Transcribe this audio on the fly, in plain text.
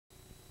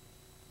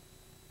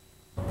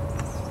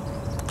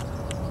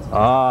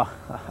Ah.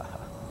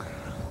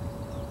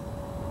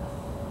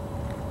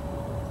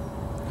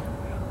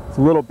 It's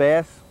a little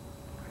bass.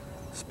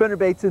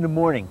 Spinnerbaits in the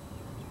morning.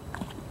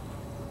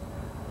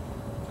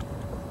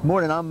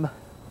 Morning, I'm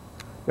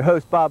your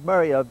host Bob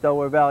Murray of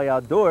Delaware Valley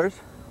Outdoors,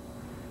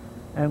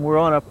 and we're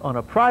on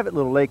a private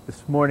little lake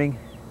this morning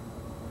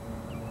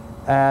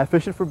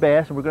fishing for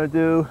bass, and we're going to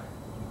do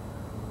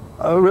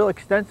a real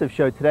extensive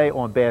show today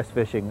on bass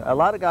fishing. A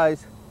lot of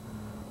guys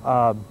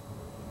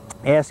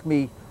ask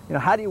me, you know,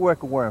 how do you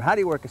work a worm? How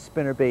do you work a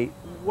spinnerbait?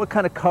 What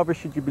kind of cover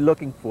should you be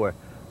looking for?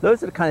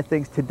 Those are the kind of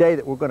things today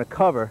that we're going to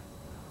cover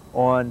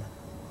on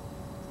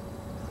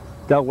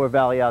Delaware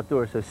Valley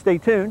Outdoors. So stay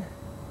tuned,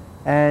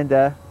 and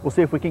we'll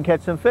see if we can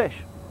catch some fish.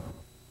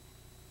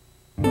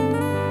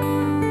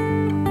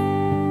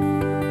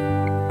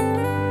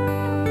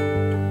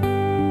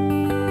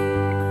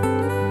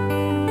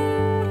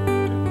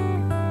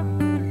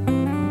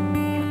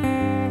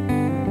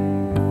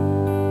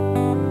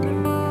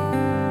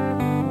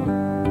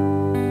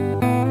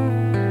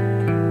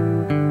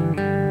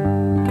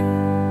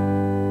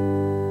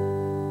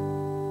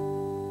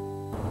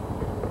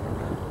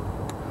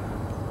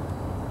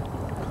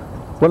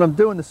 What I'm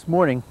doing this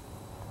morning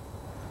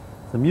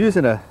is I'm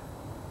using a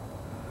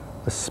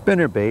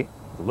spinnerbait,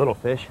 a little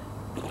fish,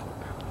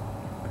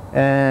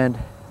 and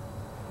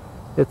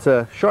it's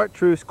a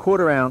chartreuse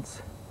 1/4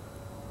 ounce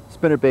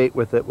spinnerbait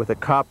with a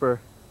copper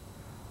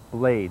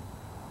blade.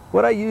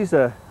 What I use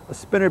a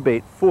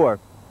spinnerbait for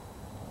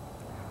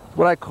is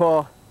what I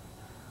call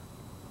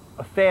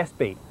a fast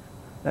bait.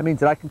 That means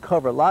that I can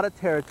cover a lot of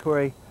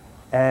territory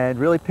and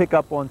really pick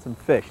up on some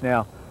fish.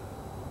 Now,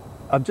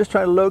 I'm just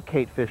trying to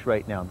locate fish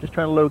right now. I'm just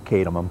trying to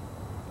locate them. I'm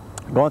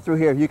going through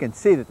here. You can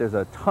see that there's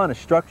a ton of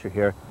structure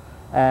here,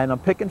 and I'm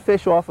picking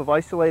fish off of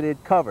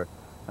isolated cover.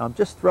 Now, I'm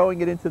just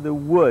throwing it into the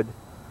wood,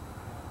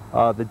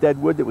 the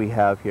dead wood that we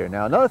have here.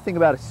 Now, another thing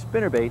about a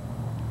spinnerbait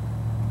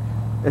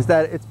is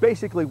that it's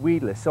basically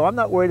weedless, so I'm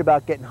not worried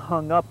about getting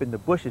hung up in the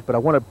bushes, but I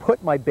want to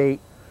put my bait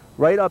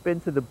right up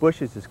into the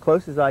bushes as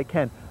close as I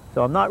can,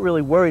 so I'm not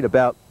really worried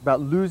about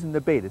losing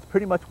the bait. It's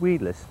pretty much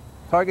weedless.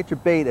 Target your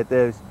bait at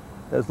those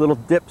little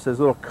dips, those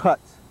little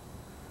cuts,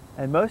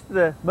 and most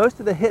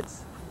of the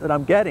hits that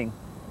I'm getting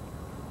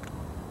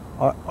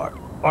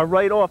are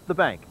right off the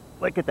bank.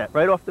 Look at that,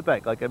 right off the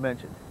bank, like I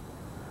mentioned.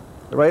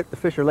 The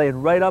fish are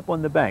laying right up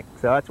on the bank.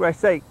 So that's where I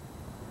say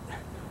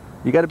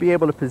you got to be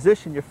able to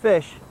position your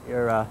fish,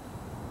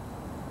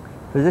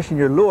 position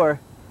your lure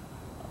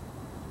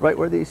right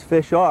where these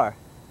fish are.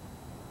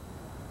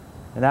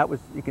 And that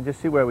was, you can just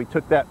see where we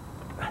took that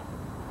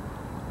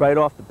right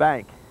off the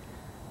bank.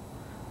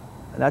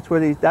 And that's where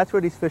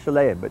these fish are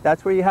laying. But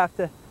that's where you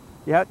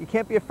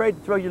can't be afraid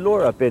to throw your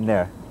lure up in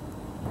there.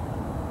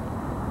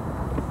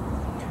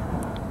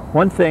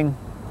 One thing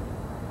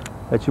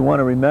that you want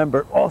to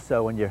remember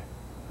also when you're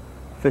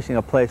fishing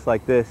a place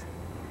like this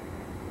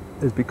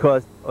is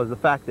because of the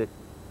fact that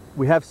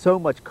we have so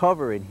much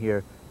cover in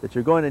here that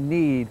you're going to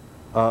need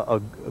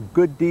a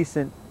good,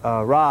 decent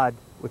rod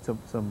with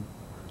some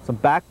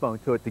backbone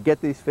to it to get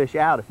these fish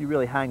out. If you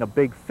really hang a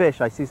big fish,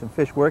 I see some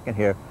fish working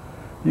here.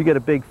 You get a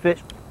big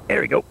fish, there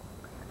we go,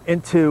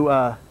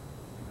 into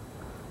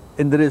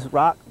this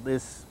rock,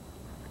 this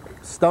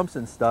stumps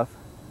and stuff.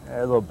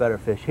 A little better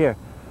fish here.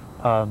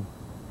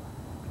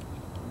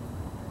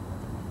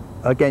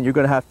 Again, you're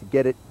going to have to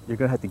get it. You're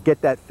going to have to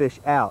get that fish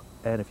out.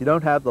 And if you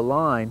don't have the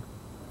line,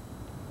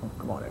 oh,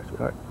 come on there,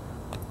 sweetheart.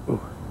 Ooh.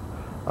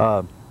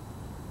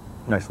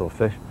 Nice little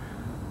fish.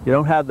 You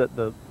don't have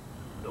the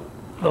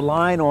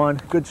line on,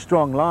 good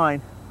strong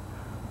line,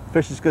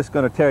 fish is just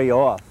going to tear you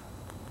off.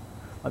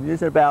 I'm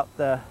using about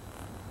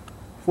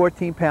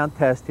 14-pound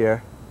test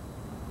here.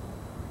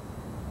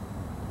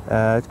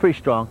 It's pretty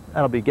strong.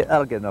 That'll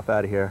get enough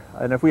out of here.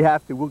 And if we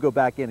have to, we'll go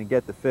back in and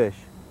get the fish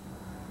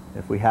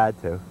if we had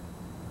to.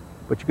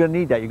 But you're going to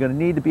need that. You're going to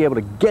need to be able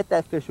to get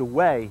that fish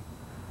away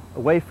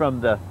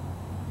from the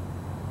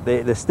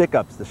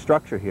stick-ups, the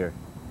structure here.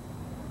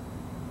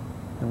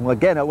 And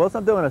again, what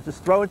I'm doing is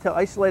just throw into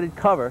isolated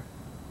cover,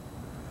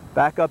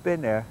 back up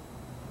in there.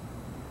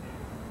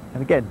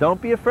 And again, don't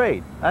be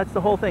afraid. That's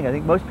the whole thing. I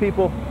think most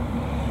people,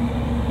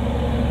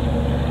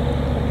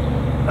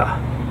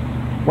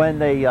 when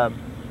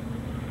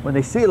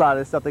they see a lot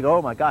of this stuff, they go,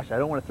 oh my gosh, I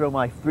don't want to throw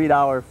my $3,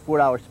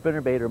 $4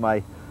 spinnerbait or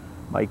my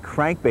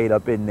crankbait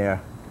up in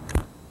there.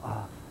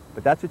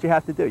 But that's what you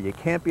have to do. You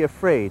can't be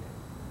afraid.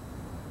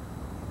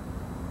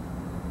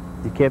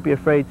 You can't be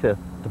afraid to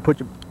put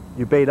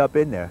your bait up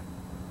in there.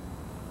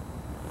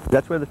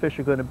 That's where the fish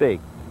are going to be.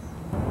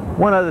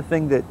 One other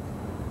thing that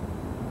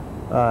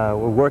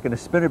we're working a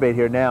spinnerbait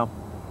here now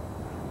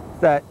is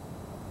that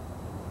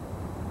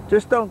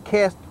just don't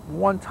cast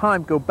one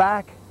time. Go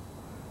back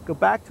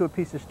to a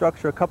piece of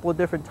structure a couple of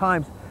different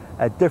times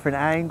at different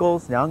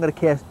angles. Now I'm going to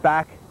cast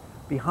back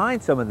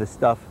behind some of the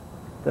stuff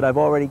that I've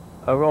already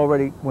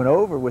went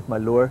over with my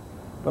lure.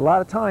 But a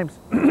lot of times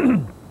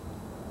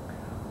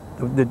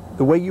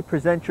the way you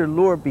present your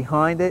lure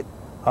behind it,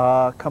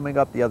 coming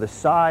up the other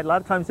side, a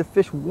lot of times the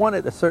fish want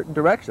it a certain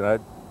direction. I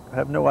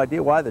have no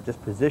idea why. They're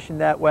just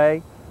positioned that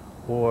way,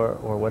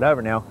 or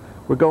whatever. Now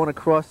we're going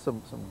across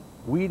some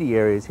weedy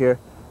areas here,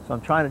 so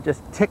I'm trying to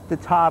just tick the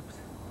tops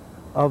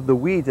of the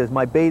weeds as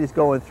my bait is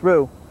going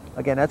through.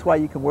 Again, that's why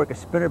you can work a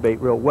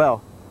spinnerbait real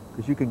well,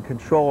 because you can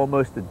control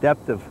almost the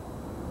depth of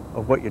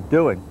what you're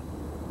doing.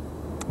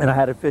 And I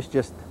had a fish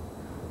just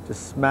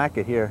smack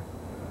it here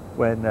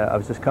when I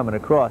was just coming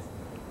across.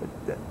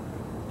 But,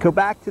 go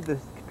back to the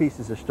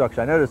pieces of structure.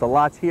 I know there's a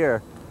lot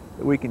here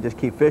that we can just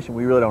keep fishing.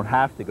 We really don't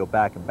have to go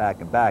back and back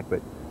and back, but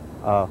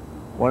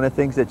one of the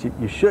things that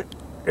you should,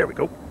 there we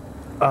go,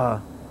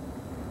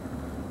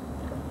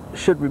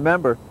 should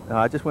remember,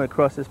 I just went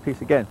across this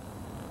piece again.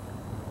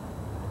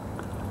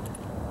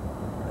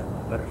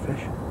 Better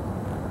fish.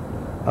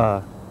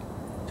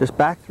 Just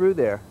back through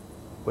there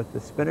with the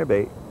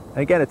spinnerbait. And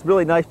again, it's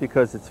really nice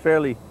because it's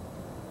fairly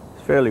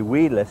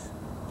weedless.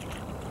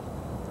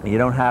 You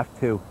don't have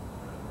to,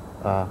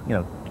 you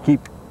know, keep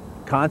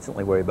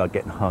constantly worried about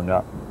getting hung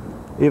up.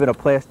 Even a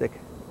plastic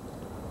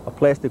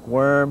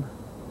worm,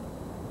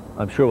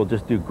 I'm sure will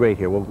just do great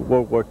here.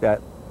 We'll work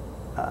that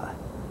a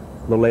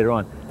little later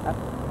on.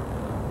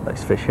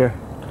 Nice fish here.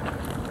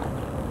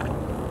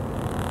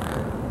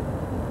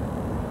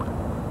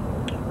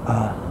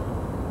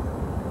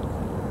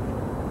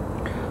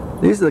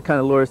 These are the kind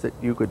of lures that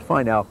you could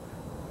find out.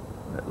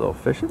 That little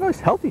fish, a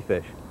nice healthy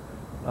fish.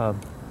 Go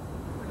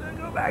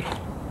back.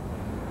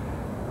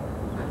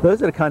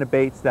 Those are the kind of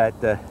baits that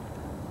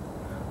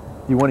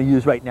you want to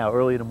use right now,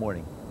 early in the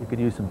morning. You could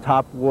use some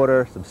top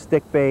water, some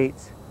stick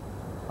baits,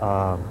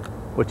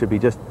 which would be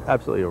just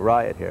absolutely a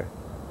riot here.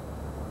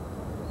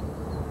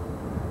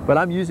 But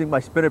I'm using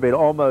my spinnerbait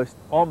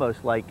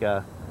almost like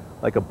a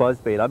buzz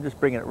bait. I'm just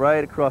bringing it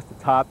right across the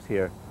tops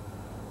here.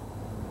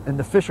 And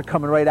the fish are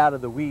coming right out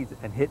of the weeds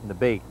and hitting the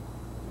bait.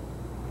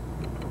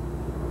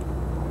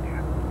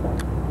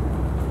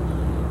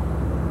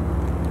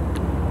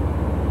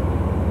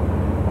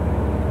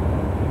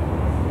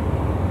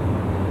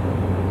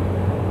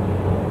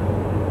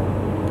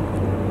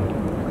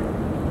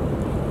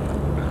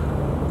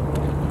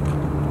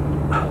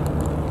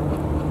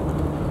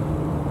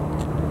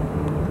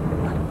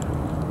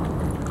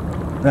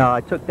 Now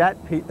I took that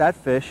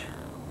fish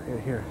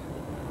right here.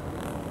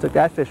 Took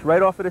that fish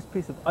right off of this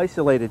piece of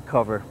isolated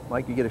cover.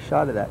 Mike, you get a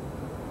shot of that.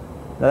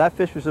 Now that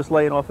fish was just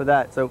laying off of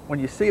that. So when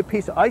you see a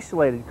piece of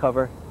isolated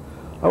cover,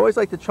 I always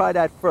like to try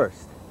that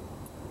first.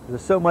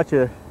 There's so much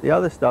of the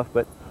other stuff,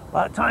 but a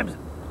lot of times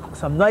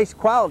some nice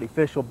quality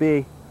fish will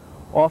be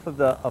off of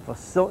a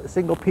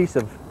single piece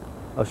of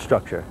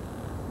structure.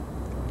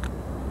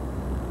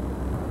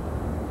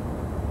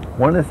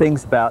 One of the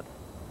things about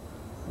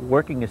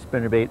working a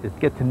spinnerbait is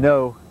get to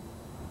know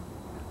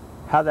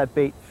how that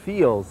bait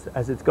feels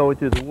as it's going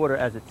through the water,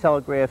 as it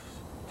telegraphs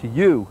to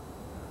you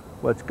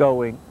what's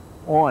going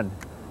on.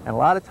 And a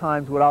lot of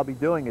times what I'll be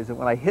doing is that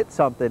when I hit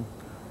something,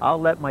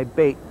 I'll let my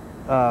bait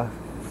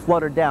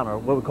flutter down, or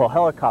what we call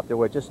helicopter,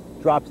 where it just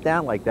drops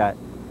down like that.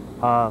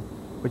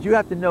 But you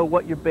have to know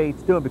what your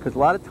bait's doing, because a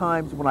lot of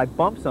times when I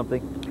bump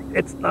something,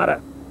 it's not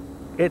a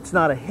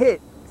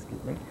hit.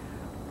 Excuse me.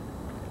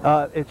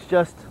 It's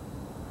just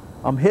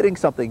I'm hitting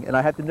something, and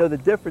I have to know the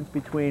difference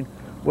between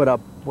what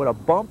a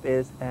bump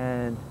is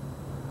and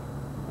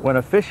when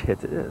a fish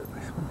hits it.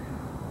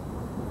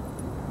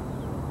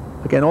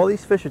 Again, all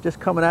these fish are just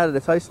coming out of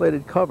this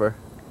isolated cover.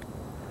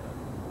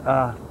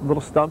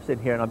 Little stumps in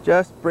here, and I'm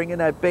just bringing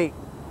that bait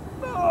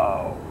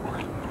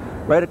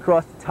right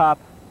across the top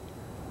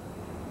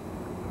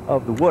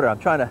of the water. I'm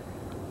trying to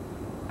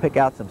pick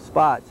out some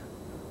spots,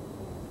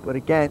 but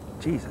again,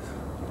 Jesus.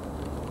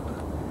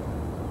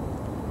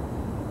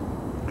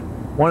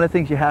 One of the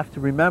things you have to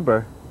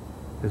remember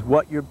is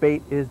what your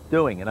bait is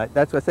doing, and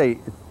that's what I say.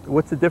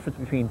 What's the difference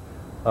between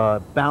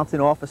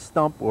bouncing off a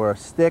stump or a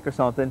stick or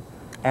something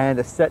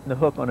and setting the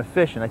hook on a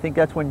fish? And I think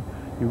that's when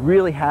you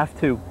really have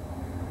to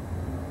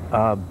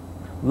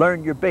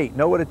learn your bait,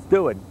 know what it's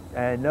doing,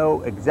 and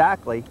know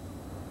exactly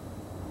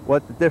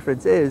what the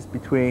difference is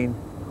between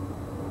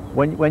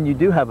when you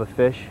do have a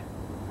fish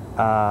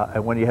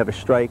and when you have a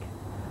strike,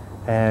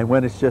 and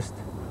when it's just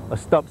a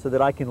stump, so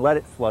that I can let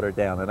it flutter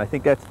down. And I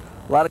think that's,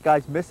 a lot of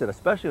guys miss it,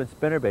 especially with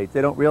spinnerbaits.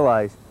 They don't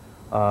realize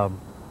how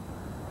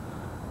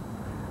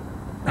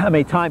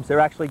many times they're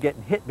actually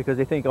getting hit because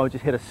they think, oh, I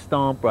just hit a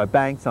stump or I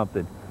banged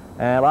something.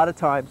 And a lot of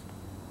times,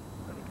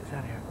 let me get this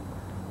out of here.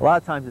 A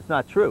lot of times it's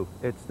not true.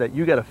 It's that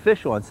you got a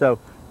fish on. So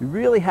you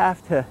really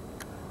have to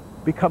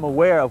become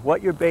aware of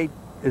what your bait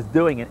is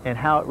doing and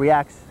how it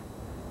reacts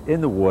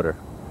in the water.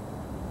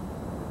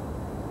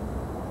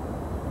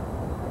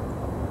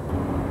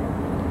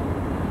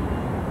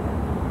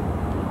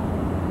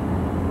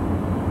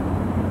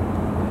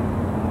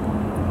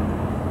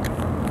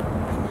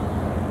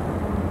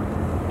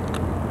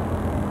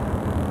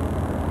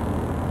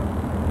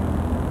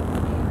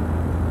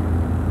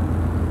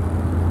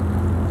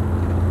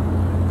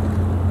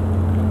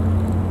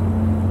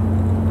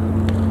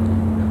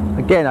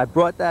 Again, I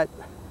brought that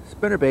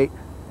spinnerbait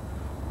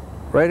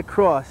right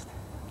across,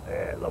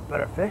 a little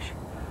better fish,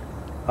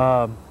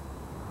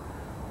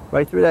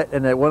 right through that,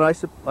 and that one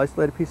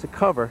isolated piece of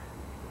cover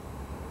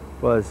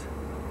was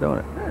don't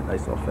it?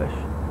 Nice little fish.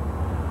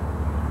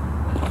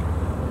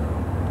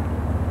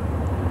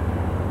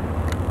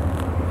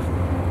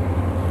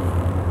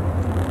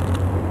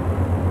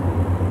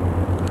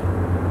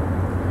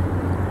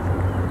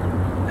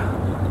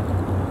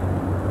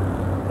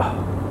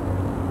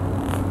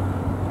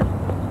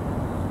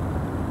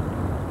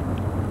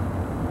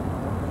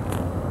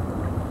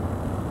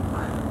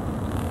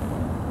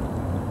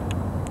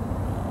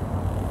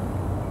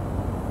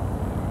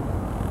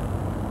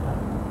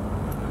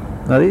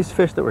 Now these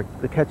fish that we're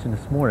catching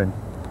this morning,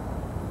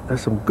 there's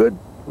some good,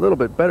 a little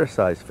bit better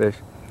sized fish,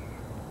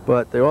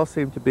 but they all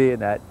seem to be in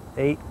that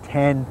 8,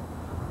 10,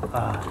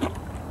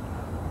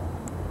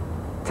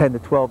 10 to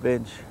 12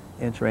 inch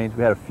range.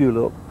 We had a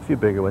few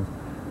bigger ones.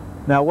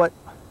 Now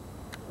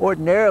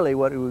ordinarily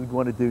what we would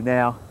want to do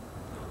now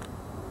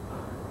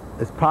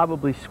is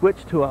probably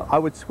switch to I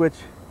would switch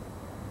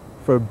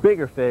for a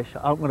bigger fish.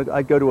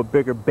 I'd go to a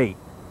bigger bait.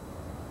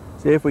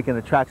 See if we can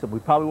attract some. We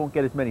probably won't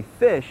get as many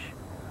fish,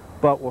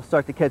 but we'll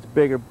start to catch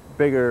bigger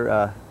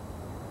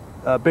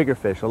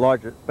fish, a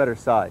larger, better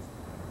size.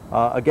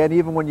 Again,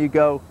 even when you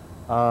go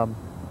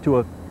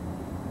to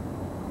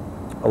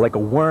like a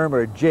worm or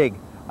a jig,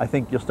 I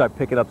think you'll start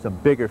picking up some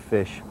bigger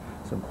fish,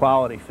 some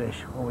quality fish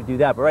when we do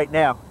that. But right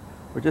now,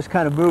 we're just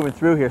kind of moving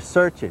through here,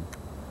 searching,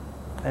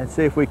 and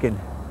see if we can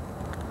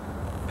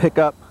pick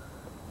up.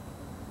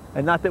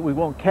 And not that we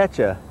won't catch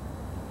a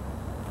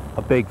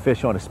big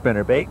fish on a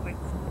spinnerbait. We've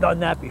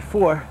done that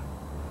before.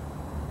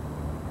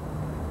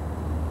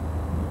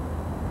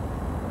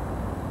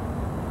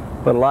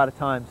 But a lot of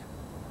times,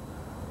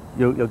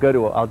 I'll go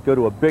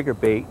to a bigger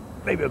bait,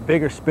 maybe a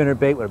bigger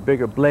spinnerbait with a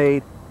bigger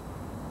blade,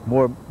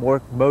 more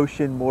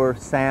motion, more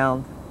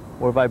sound,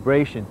 more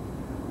vibration,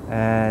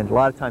 and a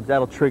lot of times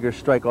that'll trigger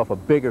strike off a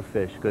bigger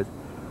fish, because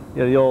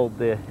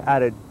the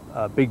added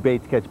big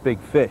baits catch big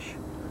fish,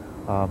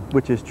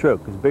 which is true,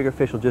 because bigger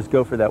fish will just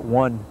go for that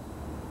one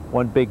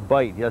big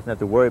bite. He doesn't have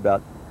to worry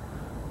about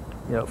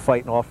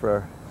fighting off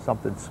for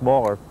something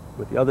smaller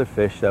with the other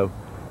fish, so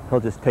he'll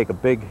just take a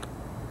big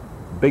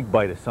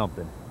bite of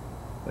something,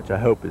 which I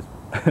hope is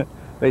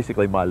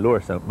basically my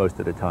lure most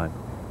of the time.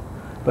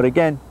 But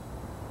again,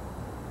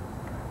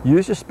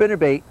 use your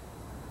spinnerbait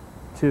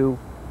to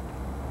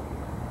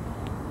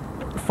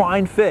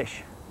find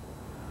fish,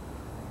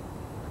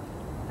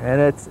 and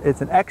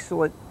it's an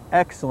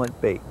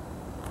excellent bait.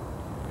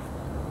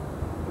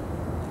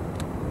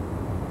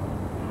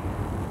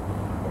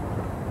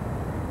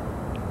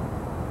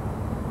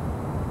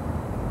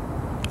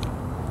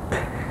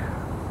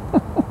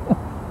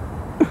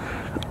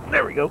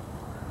 There we go.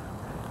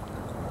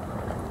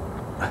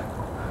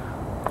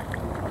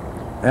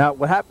 Now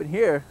what happened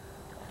here,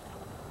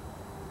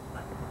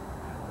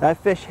 that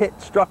fish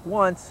struck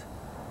once,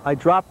 I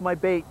dropped my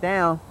bait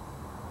down,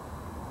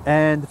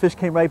 and the fish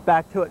came right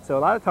back to it. So a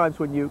lot of times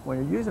when you're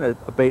using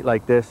a bait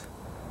like this,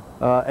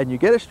 and you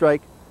get a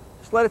strike,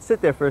 just let it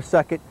sit there for a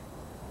second,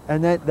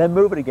 and then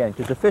move it again,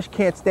 because the fish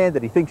can't stand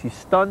it. He thinks he's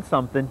stunned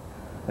something,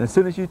 and as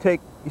soon as you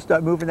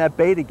start moving that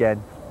bait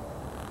again,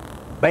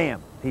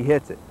 bam, he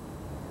hits it.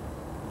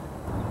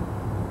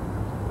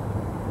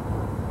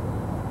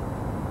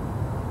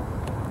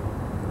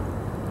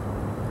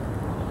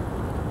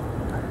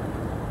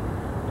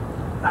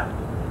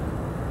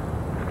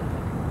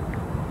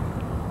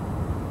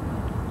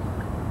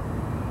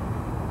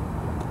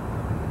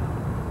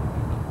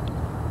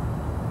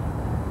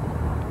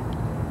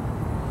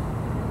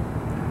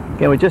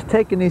 Again, we're just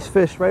taking these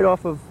fish right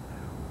off of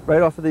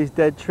these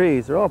dead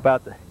trees. They're all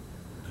about the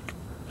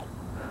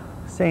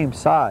same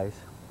size,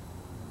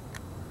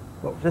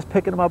 but we're just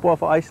picking them up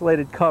off of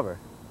isolated cover.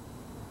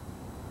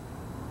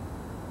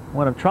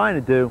 What I'm trying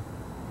to do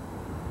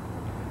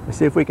is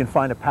see if we can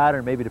find a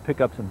pattern, maybe to pick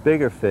up some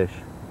bigger fish.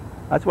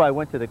 That's why I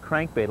went to the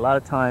crankbait. A lot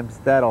of times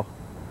that'll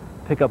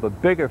pick up a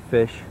bigger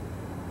fish,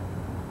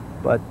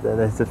 but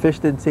the fish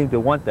didn't seem to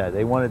want that.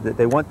 They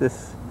want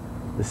this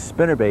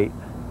spinnerbait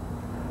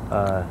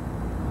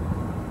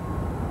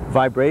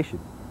vibration.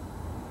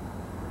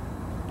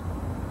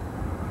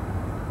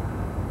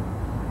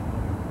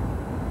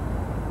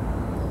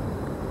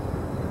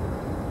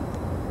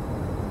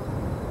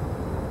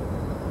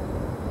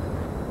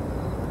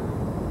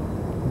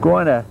 I'm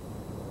going to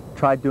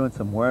try doing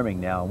some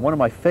worming now. One of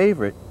my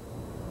favorite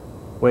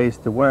ways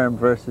to worm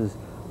versus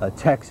a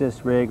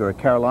Texas rig or a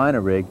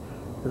Carolina rig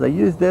is I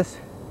use this.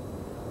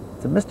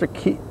 It's a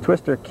Mr.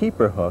 Twister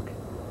keeper hook,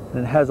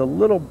 and it has a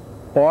little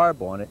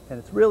barb on it, and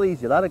it's real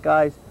easy. A lot of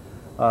guys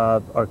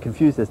are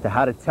confused as to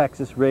how to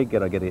Texas rig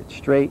it or get it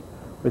straight.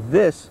 With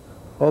this,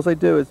 all I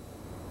do is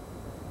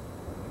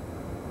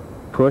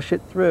push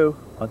it through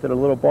onto the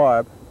little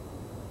barb,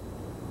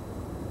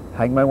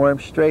 hang my worm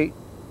straight,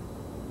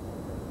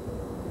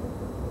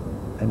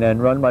 and then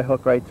run my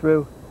hook right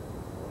through,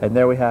 and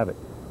there we have it.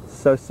 It's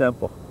so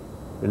simple.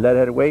 You let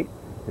it weight,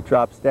 it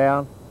drops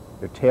down,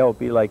 your tail will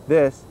be like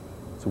this.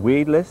 It's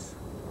weedless,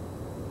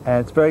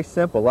 and it's very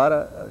simple. A lot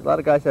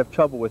of guys have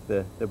trouble with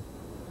the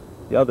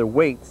other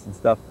weights and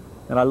stuff,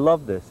 and I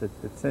love this.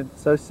 It's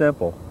so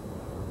simple.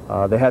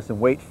 They have some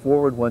weight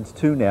forward ones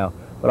too now,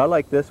 But I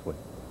like this one.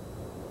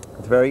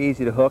 It's very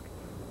easy to hook,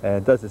 and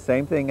it does the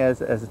same thing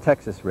as a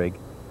Texas rig.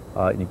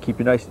 And you keep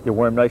your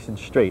worm nice and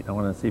straight. I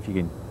want to see if you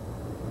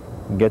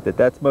can get that.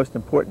 That's most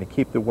important, to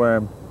keep the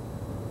worm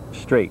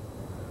straight.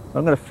 So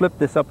I'm going to flip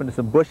this up into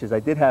some bushes. I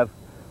did have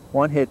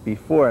one hit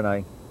before, and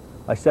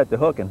I set the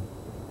hook and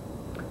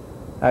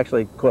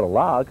actually caught a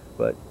log,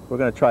 but we're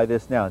going to try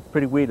this now. It's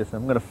pretty weedy, so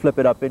I'm going to flip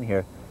it up in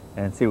here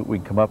and see what we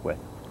can come up with.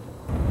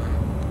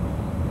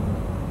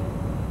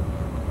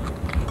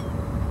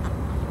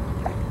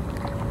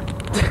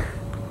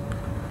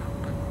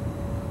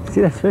 See,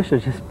 that fish are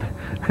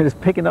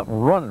just picking up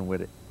and running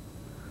with it.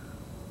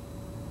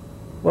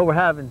 What we're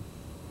having,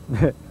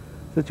 the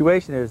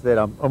situation is that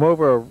I'm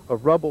over a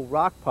rubble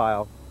rock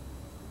pile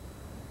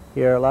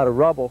here, a lot of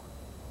rubble,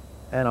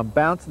 and I'm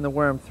bouncing the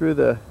worm through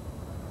the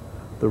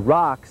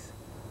rocks,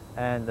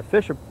 and the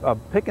fish are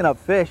picking up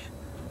fish,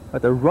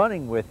 but they're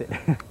running with it.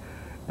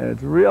 And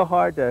it's real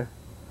hard to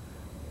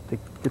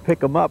pick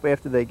them up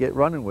after they get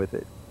running with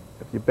it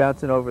if you're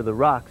bouncing over the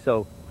rock.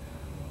 So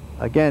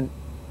again,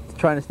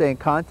 trying to stay in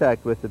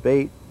contact with the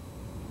bait,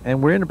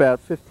 and we're in about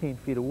 15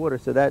 feet of water,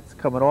 so that's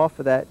coming off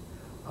of that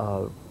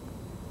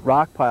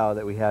rock pile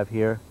that we have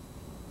here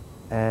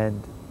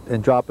and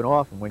dropping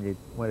off. And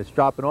when it's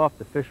dropping off,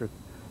 the fish are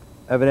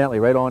evidently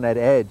right on that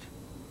edge,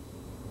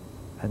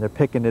 and they're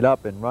picking it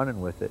up and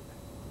running with it.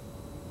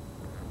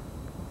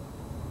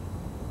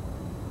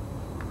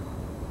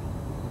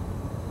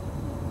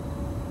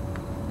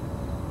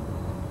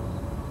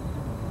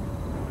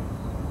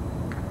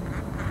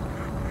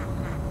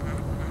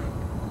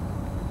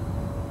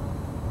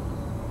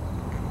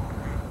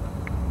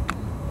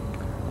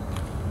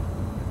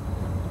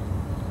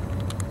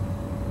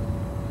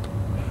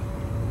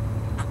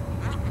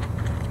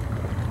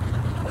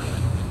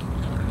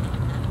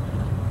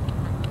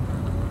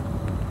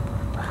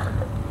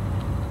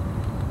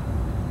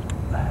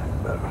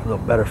 A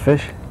little better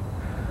fish.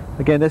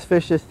 Again, this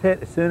fish just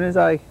hit as soon as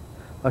I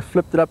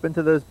flipped it up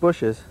into those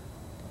bushes.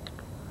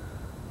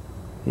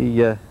 He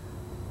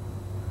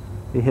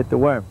hit the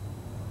worm.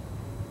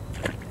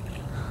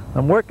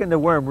 I'm working the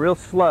worm real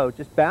slow,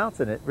 just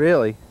bouncing it,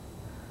 really.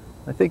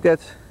 I think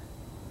that's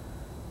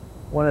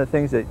one of the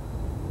things that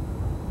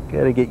you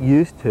got to get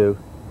used to,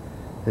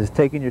 is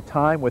taking your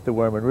time with the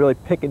worm and really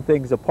picking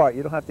things apart.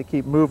 You don't have to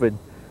keep moving,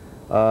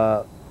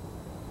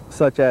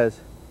 such as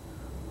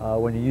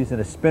when you're using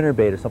a spinner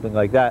bait or something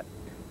like that,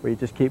 where you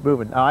just keep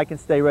moving. Now I can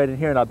stay right in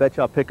here, and I'll bet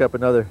you I'll pick up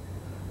another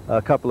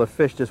couple of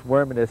fish just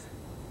worming this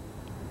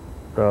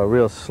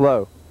real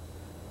slow.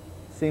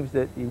 Seems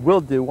that you will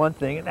do one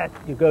thing, and that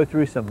you go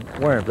through some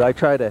worms. I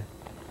try to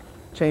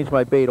change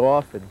my bait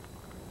often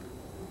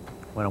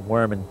when I'm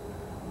worming,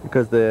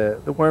 because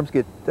the worms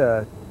get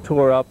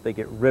tore up, they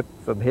get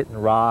ripped from hitting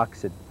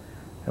rocks and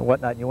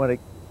whatnot, and you want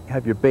to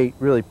have your bait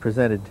really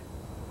presented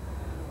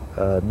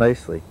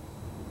nicely.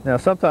 Now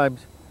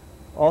sometimes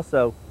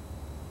also,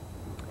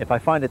 if I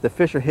find that the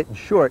fish are hitting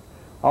short,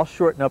 I'll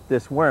shorten up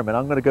this worm, and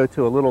I'm going to go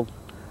to a little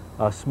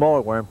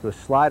smaller worm, to a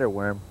slider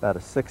worm, about a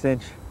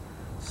 6-inch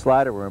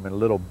slider worm in a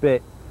little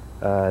bit,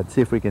 and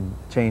see if we can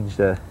change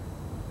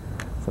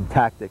some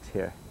tactics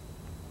here.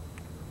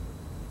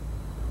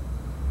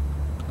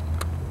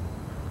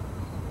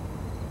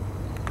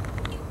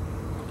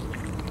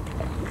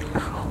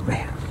 Oh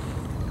man.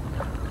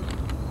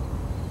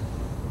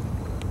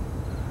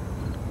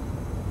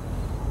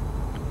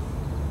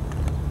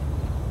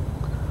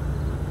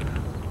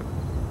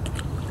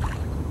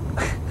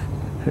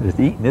 They're just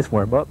eating this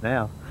worm up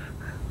now.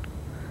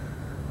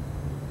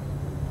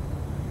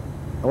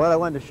 And what I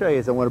wanted to show you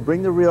is I want to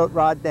bring the reel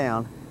rod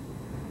down,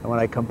 and when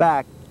I come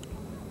back,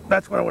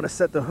 that's when I want to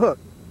set the hook.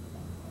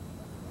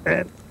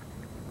 And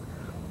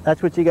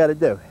that's what you got to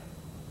do.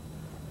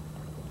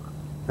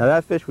 Now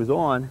that fish was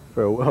on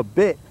for a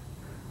bit,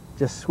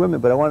 just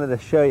swimming, but I wanted to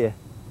show you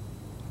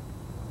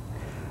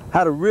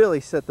how to really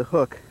set the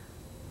hook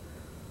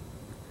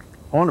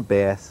on a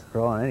bass,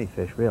 or on any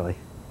fish really.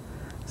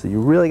 So you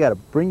really got to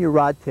bring your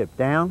rod tip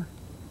down,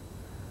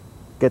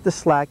 get the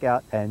slack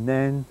out, and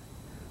then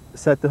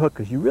set the hook,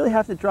 because you really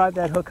have to drive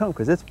that hook home,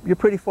 because you're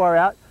pretty far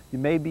out. You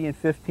may be in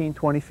 15,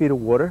 20 feet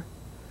of water,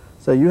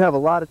 so you have a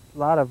lot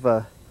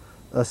of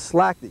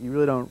slack that you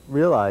really don't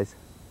realize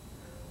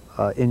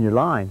in your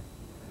line.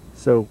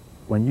 So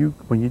when you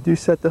do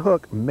set the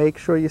hook, make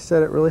sure you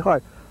set it really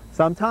hard.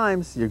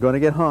 Sometimes you're going to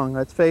get hung,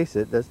 let's face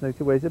it, there's no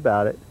two ways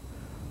about it,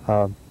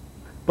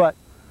 but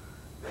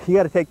you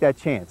got to take that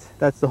chance.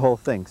 That's the whole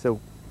thing.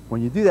 So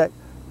when you do that,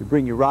 you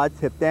bring your rod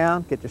tip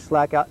down, get your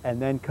slack out, and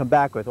then come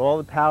back with all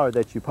the power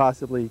that you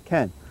possibly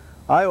can.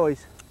 I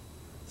always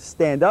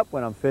stand up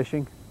when I'm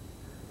fishing,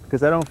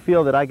 because I don't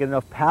feel that I get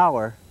enough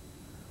power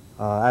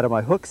out of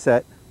my hook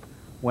set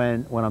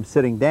when I'm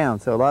sitting down.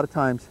 So a lot of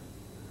times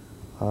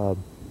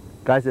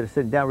guys that are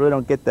sitting down really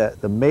don't get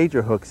the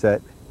major hook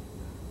set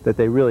that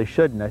they really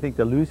should, and I think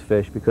they lose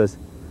fish because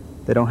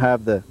they don't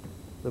have the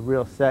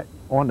real set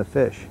on the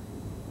fish.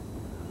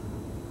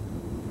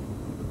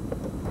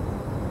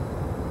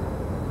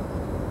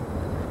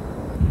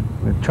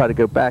 I'm going to try to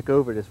go back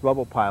over this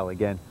rubble pile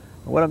again.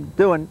 What I'm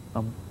doing,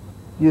 I'm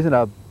using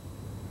a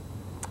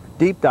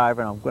deep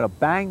diver, and I'm going to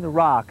bang the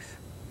rocks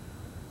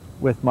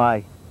with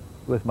my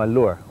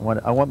lure.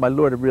 I want my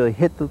lure to really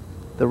hit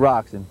the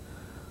rocks. And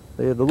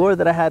the lure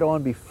that I had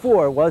on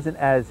before wasn't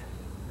as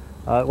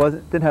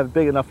didn't have a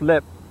big enough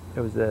lip. It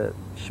was a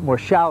more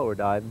shallower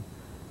dive,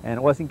 and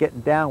it wasn't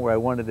getting down where I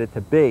wanted it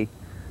to be.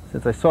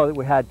 Since I saw that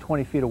we had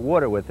 20 feet of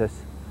water with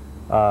us,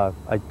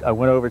 I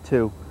went over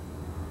to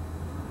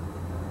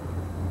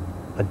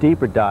a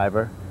deeper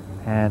diver,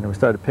 and we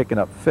started picking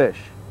up fish.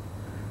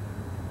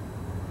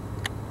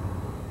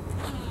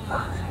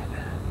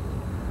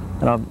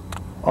 And I'm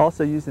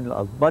also using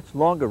a much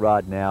longer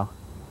rod now,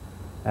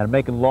 and I'm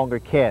making longer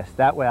casts.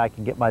 That way I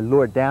can get my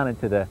lure down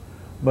into the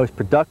most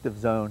productive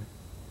zone,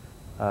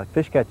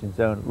 fish catching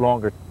zone,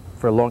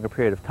 for a longer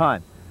period of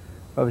time.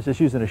 If I was just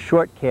using a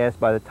short cast,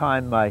 by the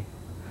time my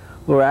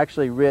lure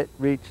actually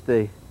reached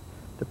the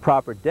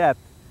proper depth,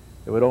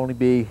 it would only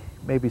be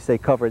maybe, say,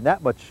 covering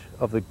that much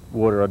of the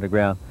water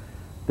underground.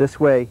 This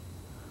way,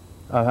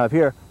 I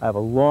have a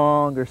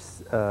longer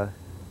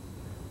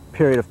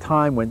period of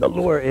time when the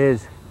lure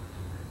is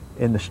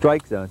in the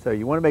strike zone. So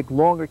you want to make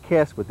longer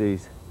casts with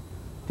these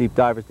deep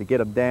divers to get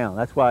them down.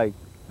 That's why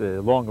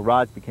the longer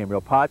rods became real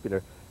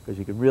popular, because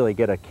you can really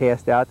get a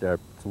cast out there.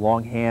 It's a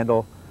long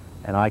handle,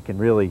 and I can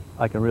really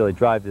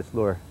drive this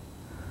lure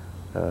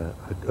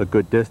a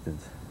good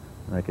distance.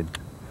 And I can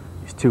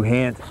use two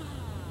hands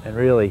and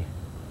really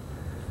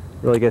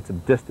get some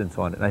distance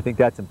on it. And I think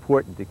that's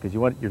important, because you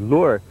want your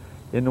lure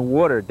in the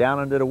water, down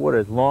under the water,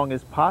 as long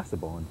as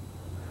possible. And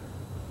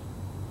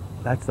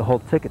that's the whole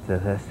ticket to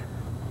this.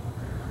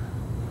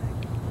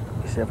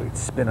 Let me see if we can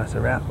spin us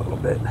around a little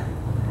bit.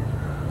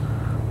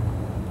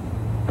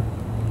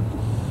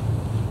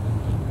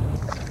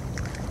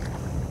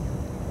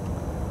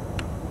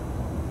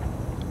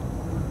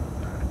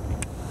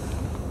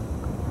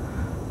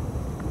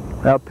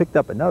 Now I picked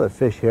up another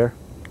fish here,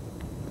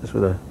 just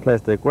with a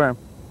plastic worm.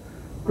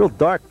 Real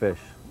dark fish,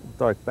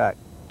 dark back.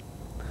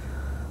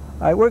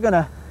 All right, we're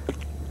gonna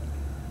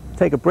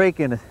take a break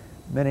in a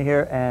minute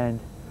here and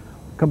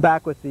come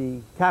back with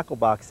the tackle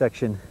box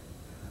section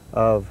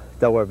of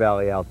Delaware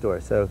Valley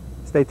Outdoors. So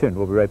stay tuned,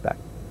 we'll be right back.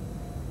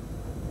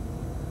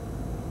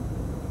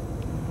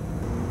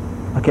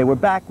 Okay, we're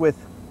back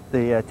with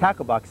the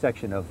tackle box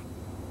section of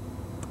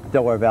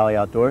Delaware Valley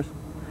Outdoors.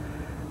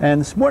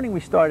 And this morning we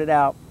started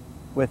out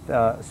with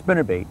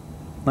spinnerbait.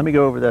 Let me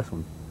go over this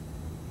one.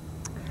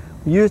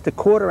 We used a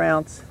 1/4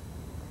 ounce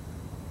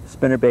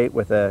spinnerbait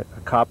with a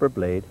copper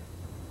blade.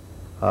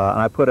 And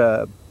I put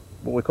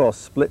what we call a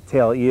split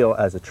tail eel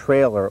as a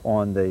trailer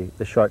on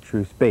the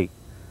chartreuse bait.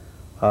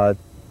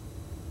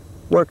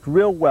 Worked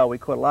real well. We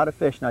caught a lot of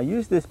fish. Now I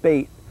use this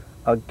bait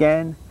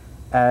again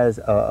as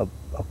a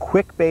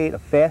quick bait, a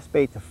fast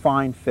bait to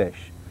find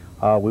fish.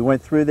 We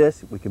went through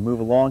this. We can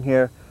move along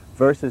here,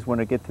 versus when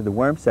I get to the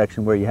worm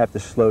section where you have to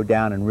slow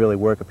down and really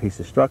work a piece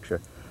of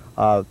structure.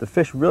 The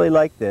fish really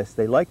like this.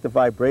 They like the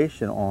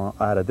vibration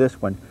out of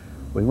this one.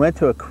 We went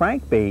to a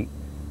crankbait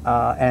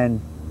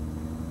and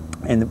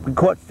we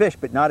caught fish,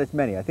 but not as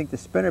many. I think the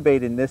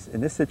spinnerbait in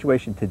this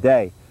situation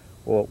today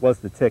was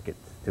the ticket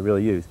to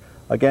really use.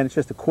 Again, it's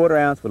just a 1/4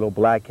 ounce with a little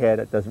black head.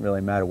 It doesn't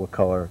really matter what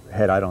color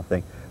head, I don't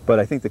think. But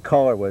I think the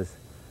color was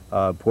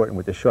important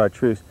with the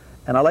chartreuse.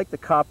 And I like the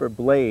copper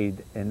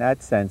blade in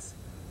that sense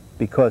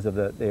because of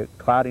the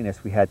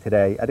cloudiness we had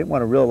today. I didn't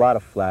want a real lot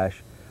of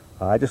flash.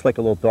 I just like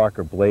a little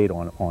darker blade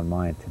on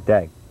mine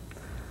today.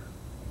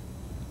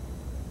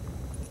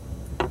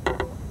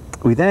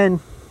 We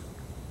then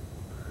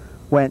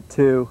went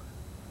to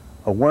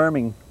a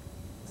worming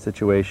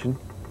situation,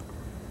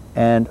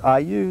 and I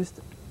used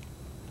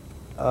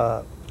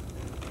a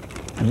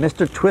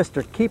Mr.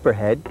 Twister keeper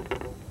head,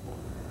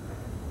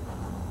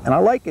 and I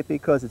like it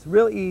because it's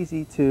real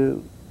easy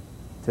to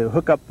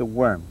hook up the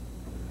worm.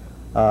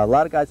 A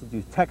lot of guys will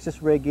do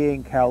Texas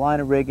rigging,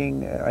 Carolina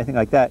rigging, or anything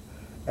like that,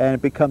 and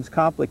it becomes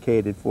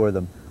complicated for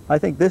them. I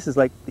think this is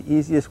like the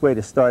easiest way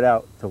to start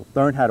out to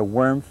learn how to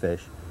worm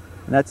fish,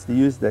 and that's to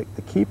use the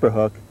keeper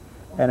hook,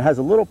 and it has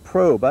a little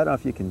probe. I don't know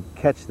if you can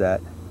catch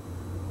that.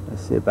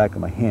 Let's see it back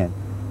of my hand.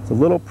 It's a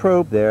little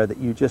probe there that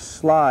you just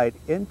slide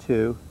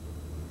into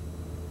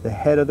the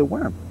head of the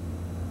worm,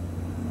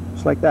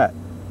 just like that.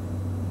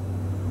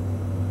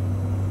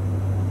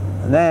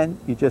 And then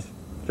you just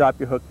drop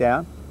your hook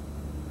down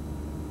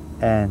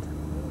and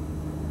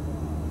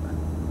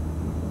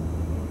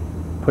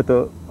put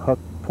the hook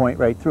point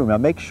right through. Now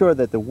make sure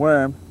that the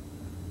worm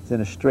is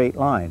in a straight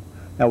line.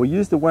 Now we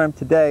used the worm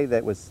today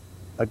that was,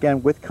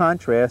 again, with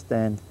contrast,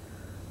 and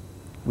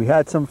we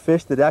had some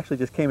fish that actually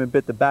just came and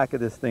bit the back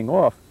of this thing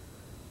off.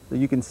 So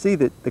you can see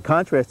that the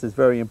contrast is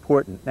very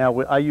important. Now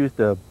I used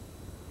a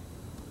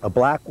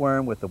black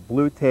worm with a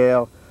blue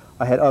tail.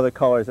 I had other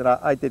colors, and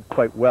I did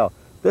quite well.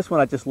 This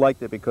one I just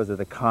liked it because of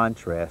the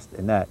contrast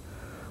in that.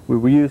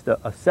 We used a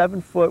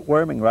 7-foot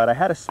worming rod. I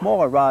had a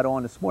smaller rod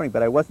on this morning,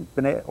 but I wasn't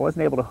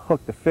able to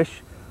hook the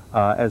fish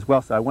as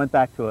well, so I went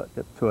back to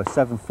a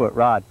 7-foot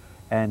rod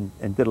and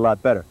did a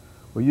lot better.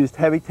 We used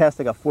heavy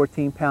test. I got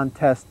 14-pound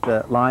test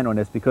line on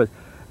this because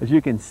As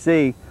you can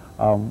see,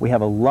 we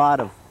have a lot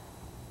of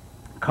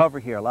cover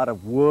here, a lot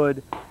of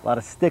wood, a lot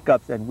of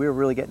stick-ups, and we're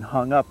really getting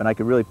hung up, and I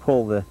could really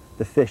pull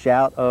the fish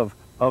out of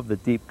the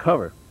deep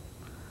cover.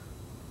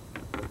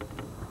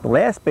 The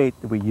last bait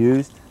that we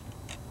used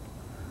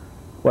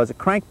was a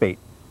crankbait.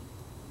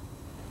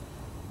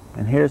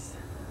 And here's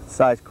the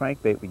size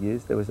crankbait we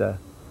used. There was a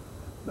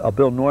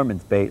Bill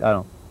Norman's bait. I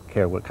don't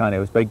care what kind it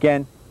was. But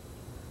again,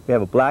 we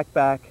have a black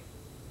back,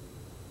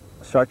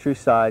 chartreuse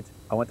sides.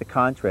 I want the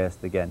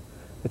contrast again.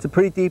 It's a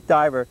pretty deep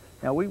diver.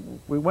 Now we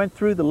went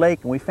through the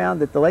lake and we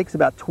found that the lake's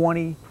about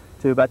 20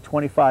 to about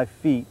 25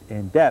 feet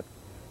in depth.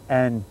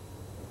 And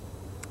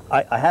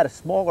I had a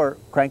smaller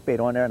crankbait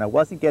on there and I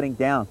wasn't getting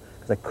down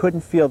because I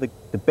couldn't feel the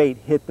bait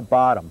hit the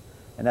bottom.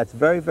 And that's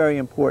very, very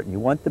important. You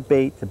want the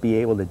bait to be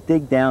able to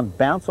dig down,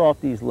 bounce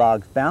off these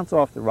logs, bounce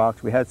off the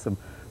rocks. We had some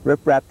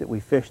riprap that we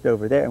fished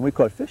over there, and we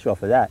caught fish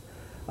off of that.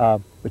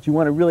 But you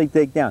want to really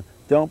dig down.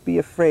 Don't be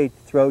afraid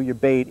to throw your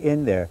bait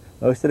in there.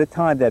 Most of the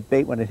time, that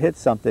bait, when it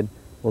hits something,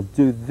 will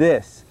do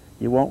this.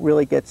 You won't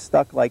really get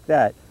stuck like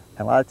that.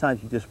 And a lot of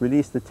times, you just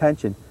release the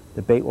tension,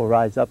 the bait will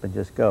rise up and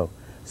just go.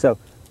 So,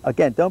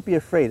 again, don't be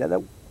afraid.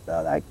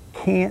 I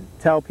can't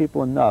tell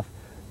people enough.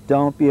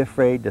 Don't be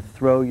afraid to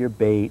throw your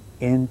bait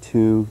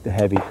into the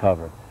heavy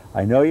cover.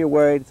 I know you're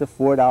worried it's a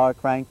 $4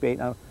 crankbait.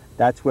 No,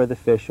 that's where the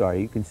fish are.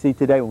 You can see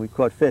today when we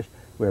caught fish,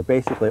 we were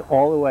basically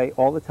all the way,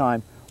 all the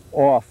time,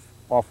 off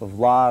of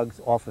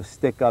logs, off of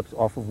stick-ups,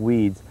 off of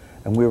weeds,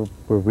 and we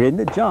were in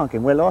the junk,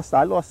 and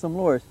I lost some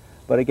lures,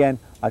 but again,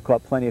 I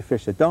caught plenty of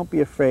fish, so don't be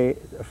afraid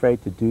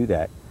to do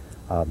that.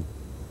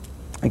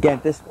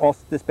 Again,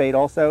 this bait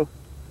also,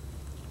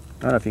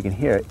 I don't know if you can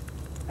hear it,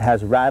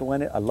 has rattle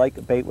in it. I like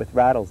a bait with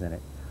rattles in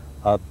it.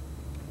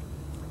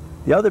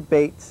 The other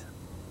baits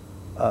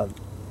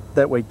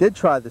that we did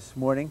try this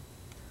morning,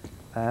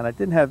 and I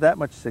didn't have that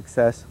much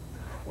success,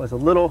 was a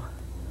little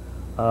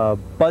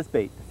buzz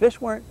bait. The fish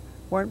weren't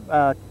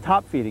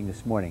top feeding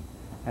this morning,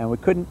 and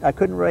I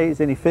couldn't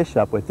raise any fish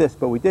up with this,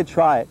 but we did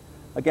try it.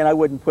 Again, I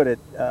wouldn't put it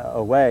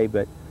away,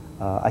 but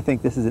I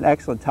think this is an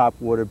excellent top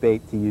water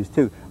bait to use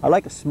too. I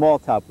like a small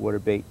top water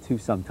bait too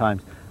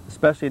sometimes,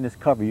 especially in this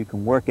cover. You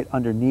can work it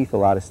underneath a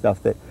lot of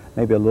stuff that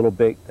maybe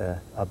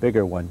a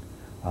bigger one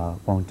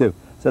won't do.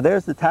 So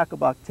there's the tackle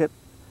box tip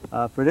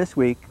for this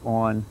week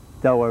on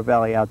Delaware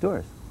Valley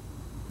Outdoors.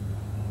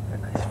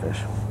 Very nice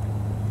fish.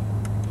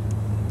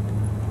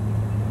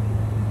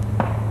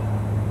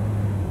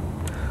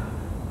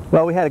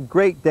 Well, we had a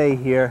great day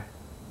here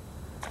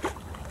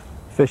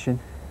fishing.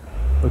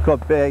 We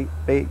caught bait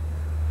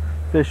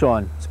fish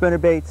on spinner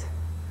baits,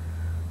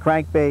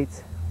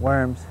 crankbaits,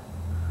 worms.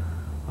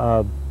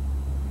 I'd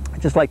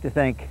just like to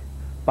thank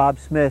Bob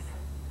Smith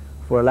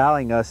for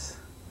allowing us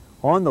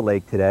on the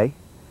lake today.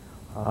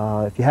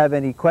 If you have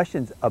any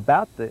questions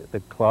about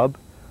the club,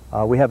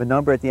 we have a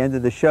number at the end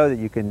of the show that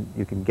you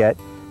can get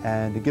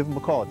and to give them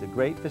a call. It's a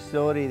great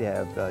facility. They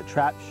have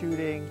trap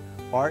shooting,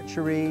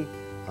 archery,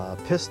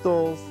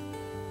 pistols,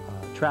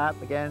 trap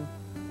again,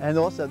 and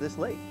also this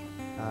lake.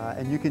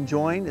 And you can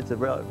join. It's a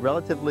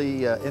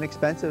relatively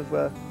inexpensive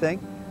thing,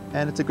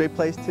 and it's a great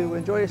place to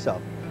enjoy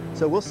yourself.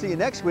 So we'll see you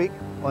next week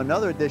on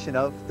another edition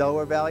of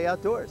Delaware Valley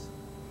Outdoors.